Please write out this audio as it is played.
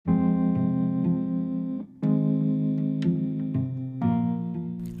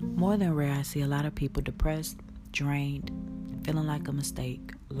More than rare, I see a lot of people depressed, drained, feeling like a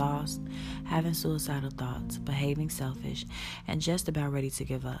mistake, lost, having suicidal thoughts, behaving selfish, and just about ready to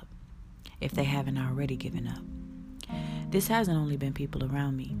give up, if they haven't already given up. This hasn't only been people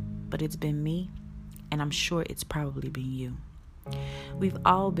around me, but it's been me, and I'm sure it's probably been you. We've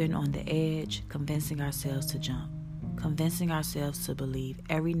all been on the edge, convincing ourselves to jump, convincing ourselves to believe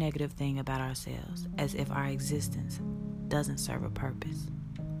every negative thing about ourselves as if our existence doesn't serve a purpose.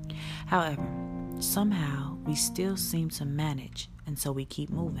 However, somehow we still seem to manage, and so we keep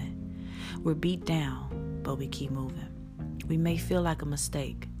moving. We're beat down, but we keep moving. We may feel like a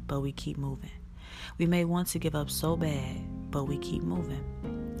mistake, but we keep moving. We may want to give up so bad, but we keep moving.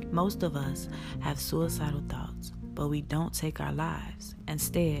 Most of us have suicidal thoughts, but we don't take our lives.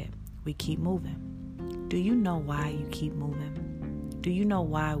 Instead, we keep moving. Do you know why you keep moving? Do you know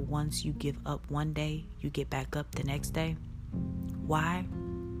why once you give up one day, you get back up the next day? Why?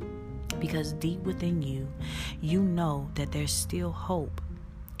 Because deep within you, you know that there's still hope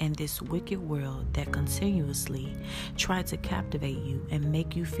in this wicked world that continuously tries to captivate you and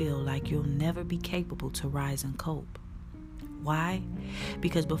make you feel like you'll never be capable to rise and cope. Why?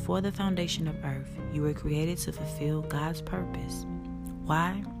 Because before the foundation of earth, you were created to fulfill God's purpose.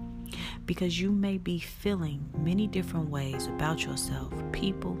 Why? Because you may be feeling many different ways about yourself,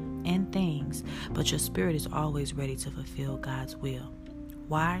 people, and things, but your spirit is always ready to fulfill God's will.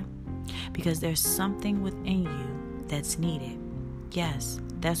 Why? Because there's something within you that's needed. Yes,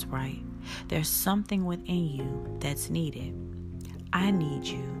 that's right. There's something within you that's needed. I need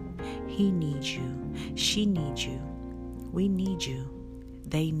you. He needs you. She needs you. We need you.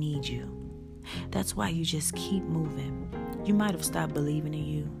 They need you. That's why you just keep moving. You might have stopped believing in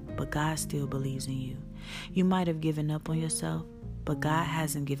you, but God still believes in you. You might have given up on yourself, but God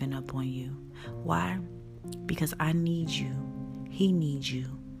hasn't given up on you. Why? Because I need you. He needs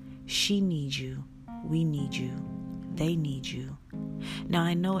you. She needs you. We need you. They need you. Now,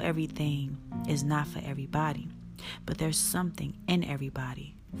 I know everything is not for everybody, but there's something in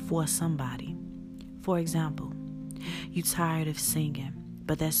everybody for somebody. For example, you're tired of singing,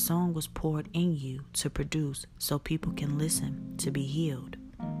 but that song was poured in you to produce so people can listen to be healed.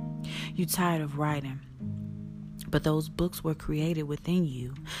 You're tired of writing, but those books were created within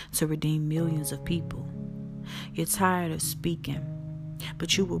you to redeem millions of people. You're tired of speaking,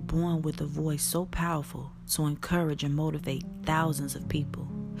 but you were born with a voice so powerful to encourage and motivate thousands of people.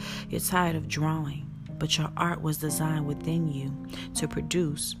 You're tired of drawing, but your art was designed within you to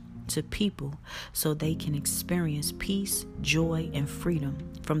produce to people so they can experience peace, joy, and freedom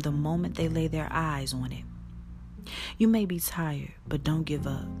from the moment they lay their eyes on it. You may be tired, but don't give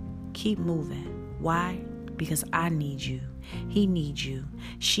up. Keep moving. Why? Because I need you. He needs you.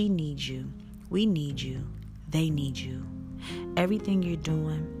 She needs you. We need you. They need you. Everything you're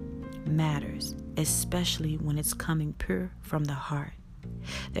doing matters, especially when it's coming pure from the heart.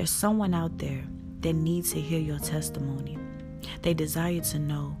 There's someone out there that needs to hear your testimony. They desire to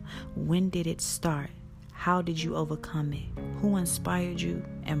know, when did it start? How did you overcome it? Who inspired you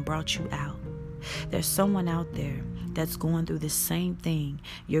and brought you out? There's someone out there that's going through the same thing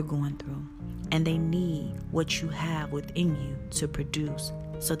you're going through, and they need what you have within you to produce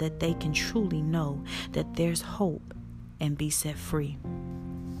so that they can truly know that there's hope and be set free.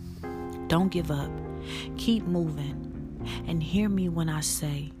 Don't give up. Keep moving. And hear me when I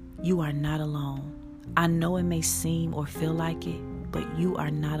say you are not alone. I know it may seem or feel like it, but you are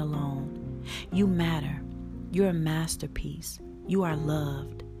not alone. You matter. You're a masterpiece. You are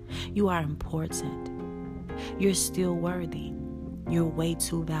loved. You are important. You're still worthy. You're way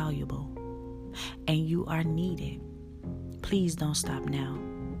too valuable. And you are needed. Please don't stop now.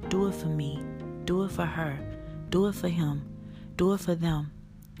 Do it for me. Do it for her. Do it for him. Do it for them.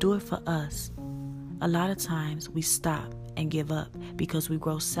 Do it for us. A lot of times we stop and give up because we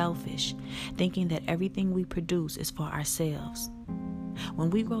grow selfish, thinking that everything we produce is for ourselves. When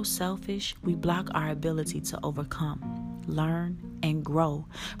we grow selfish, we block our ability to overcome, learn, and grow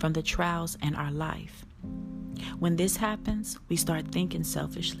from the trials in our life. When this happens, we start thinking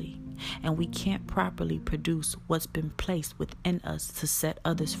selfishly, and we can't properly produce what's been placed within us to set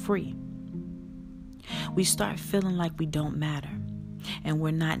others free. We start feeling like we don't matter, and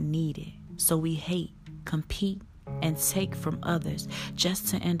we're not needed, so we hate, compete, and take from others just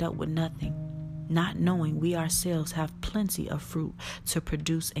to end up with nothing, not knowing we ourselves have plenty of fruit to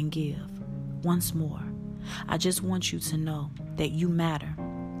produce and give. Once more, I just want you to know that you matter.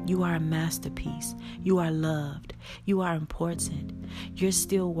 You are a masterpiece. You are loved. You are important. You're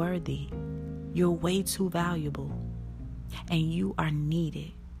still worthy. You're way too valuable. And you are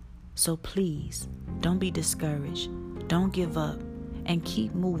needed. So please, don't be discouraged. Don't give up. and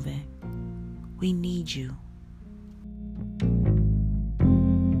keep moving. We need you.